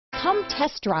Come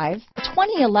test drive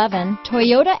 2011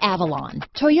 Toyota Avalon.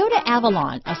 Toyota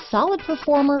Avalon, a solid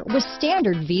performer with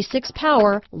standard V6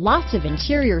 power, lots of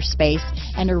interior space,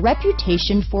 and a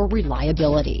reputation for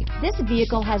reliability. This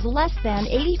vehicle has less than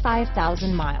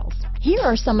 85,000 miles. Here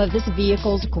are some of this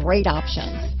vehicle's great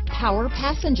options: power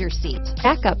passenger seat,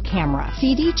 backup camera,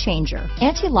 CD changer,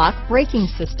 anti-lock braking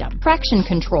system, traction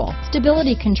control,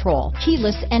 stability control,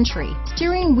 keyless entry,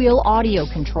 steering wheel audio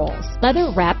controls,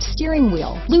 leather-wrapped steering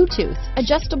wheel, Bluetooth,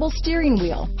 adjustable steering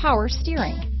wheel, power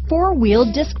steering, four-wheel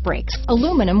disc brakes,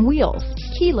 aluminum wheels,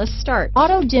 keyless start,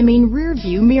 auto-dimming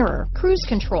rear-view mirror, cruise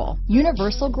control,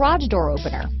 universal garage door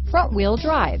opener, front-wheel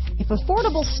drive. If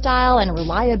affordable style and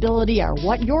reliability are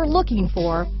what you're looking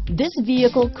for, this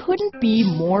vehicle couldn't be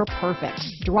more perfect.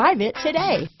 Drive it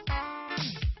today.